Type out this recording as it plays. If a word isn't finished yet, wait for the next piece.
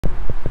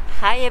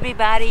Hi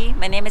everybody,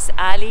 my name is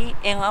Ali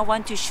and I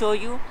want to show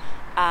you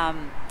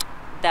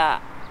the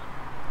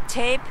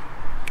tape,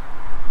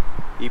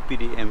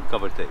 EPDM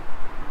cover tape.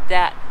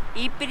 the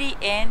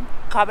EPDM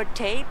cover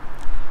tape.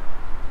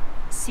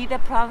 See the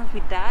problem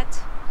with that?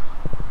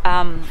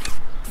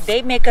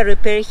 They make a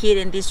repair here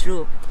in this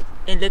roof,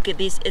 and look at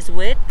this, it's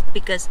wet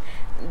because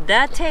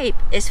that tape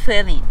is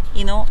failing,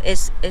 you know,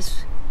 it's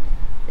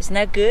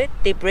not good.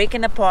 They're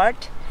breaking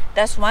apart.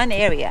 That's one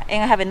area,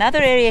 and I have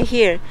another area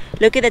here.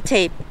 Look at the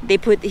tape they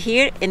put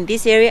here in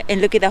this area,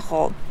 and look at the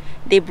hole.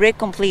 They break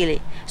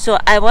completely. So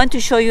I want to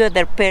show you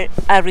the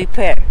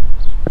repair.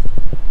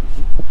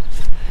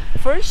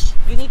 First,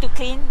 you need to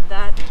clean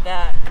that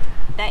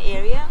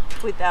area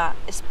with a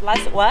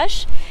Splice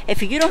wash.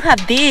 If you don't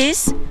have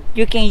this,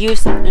 you can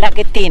use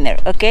lacquer thinner.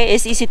 Okay,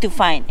 it's easy to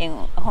find in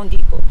Home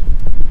Depot.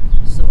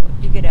 So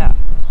you get a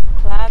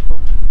plug,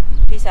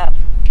 piece of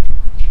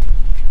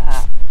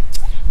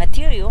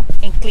material,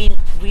 and clean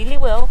really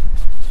well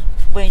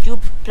when you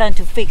plan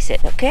to fix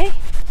it. Okay.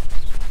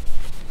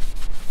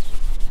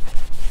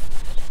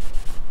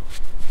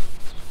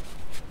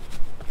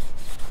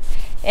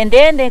 And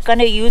then they're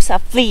gonna use a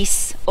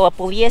fleece or a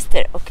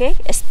polyester, okay,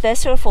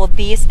 special for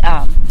this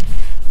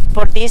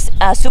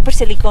Supr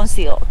Silicone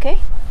Seal, okay.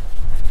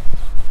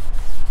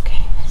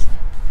 Okay.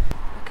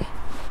 Okay.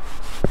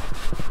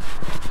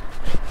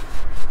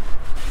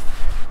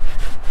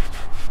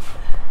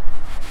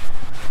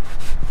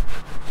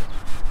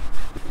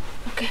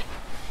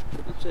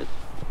 That's it.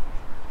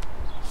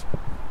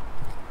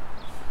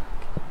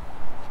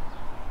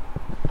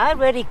 I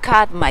already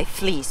cut my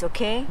fleece,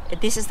 okay?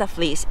 This is the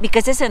fleece.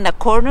 Because it's in the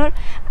corner,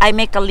 I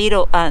make a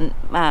little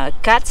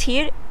cuts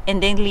here,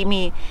 and then give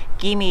me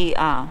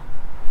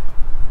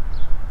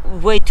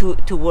way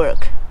to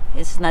work.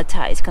 It's not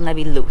tight, it's gonna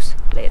be loose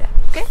later,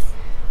 okay?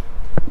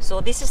 So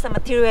this is the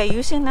material I'm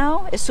using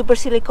now, a Supr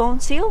Silicone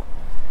Seal.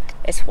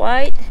 It's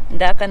white,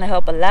 that's gonna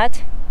help a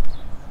lot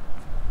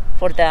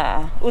for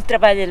the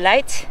ultraviolet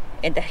light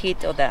and the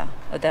heat of the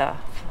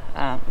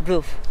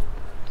roof.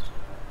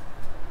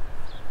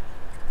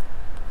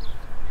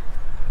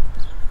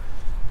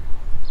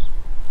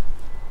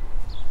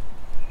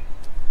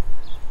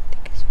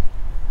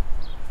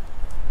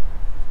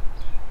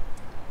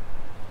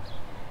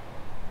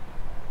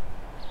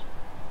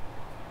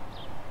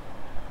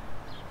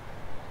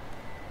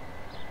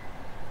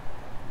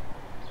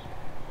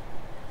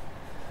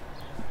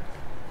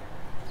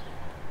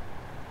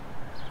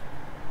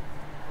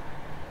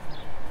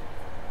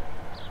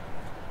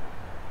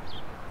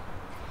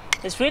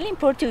 It's really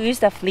important to use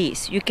the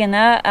fleece. You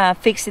cannot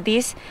fix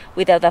this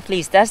without the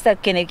fleece. That's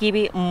gonna give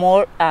you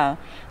more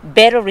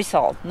better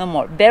result. No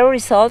more better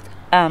result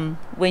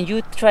when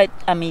you try.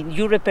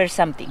 You repair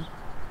something.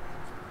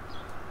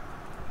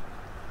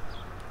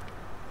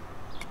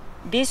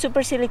 This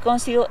Supr Silicone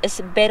Seal is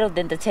better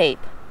than the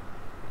tape,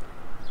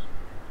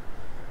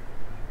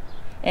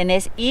 and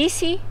it's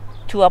easy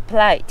to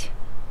apply it.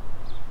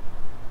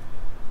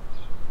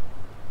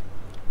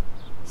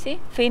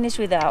 See, finish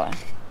with that one.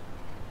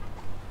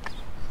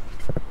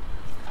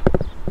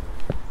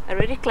 I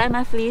already cleaned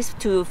my fleece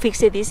to fix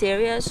this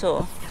area,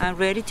 so I'm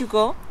ready to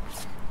go.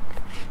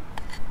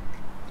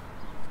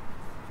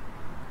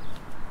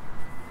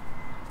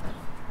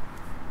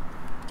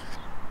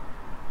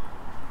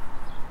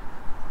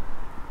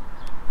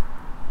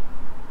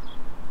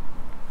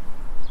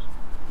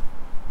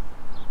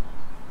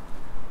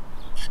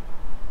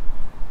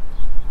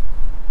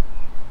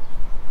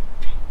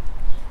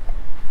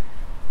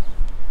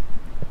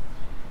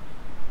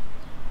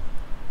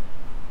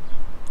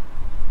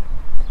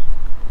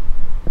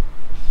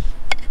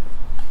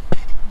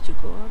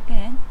 Go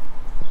again.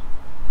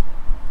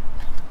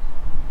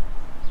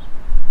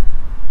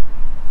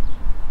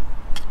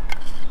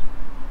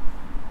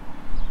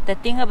 The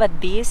thing about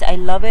this, I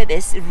love it,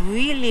 it's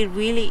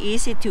really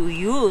easy to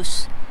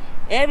use.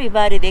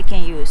 Everybody they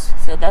can use,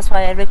 so that's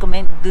why I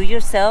recommend do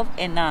yourself,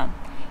 and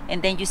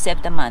then you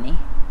save the money.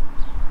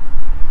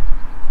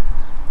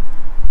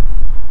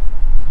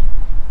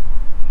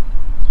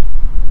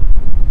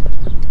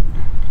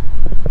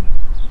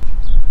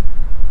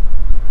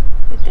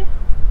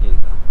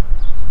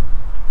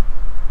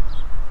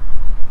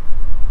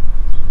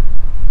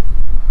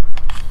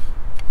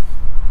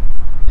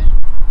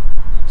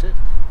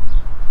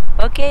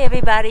 Okay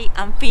everybody,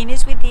 I'm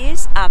finished with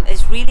this.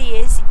 It really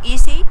is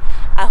easy.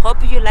 I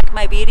hope you like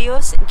my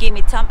videos. Give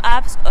me thumb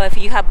ups, or if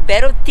you have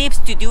better tips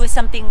to do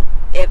something,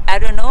 I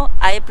don't know,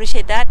 I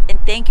appreciate that, and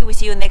thank you. We'll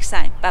see you next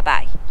time. Bye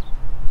bye.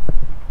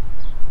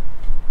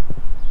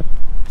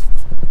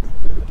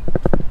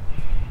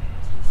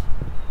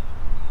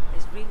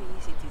 It's really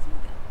easy to do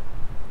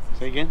that.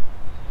 Say again?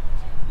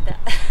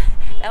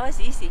 That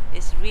was easy.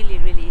 It's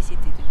really easy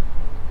to do.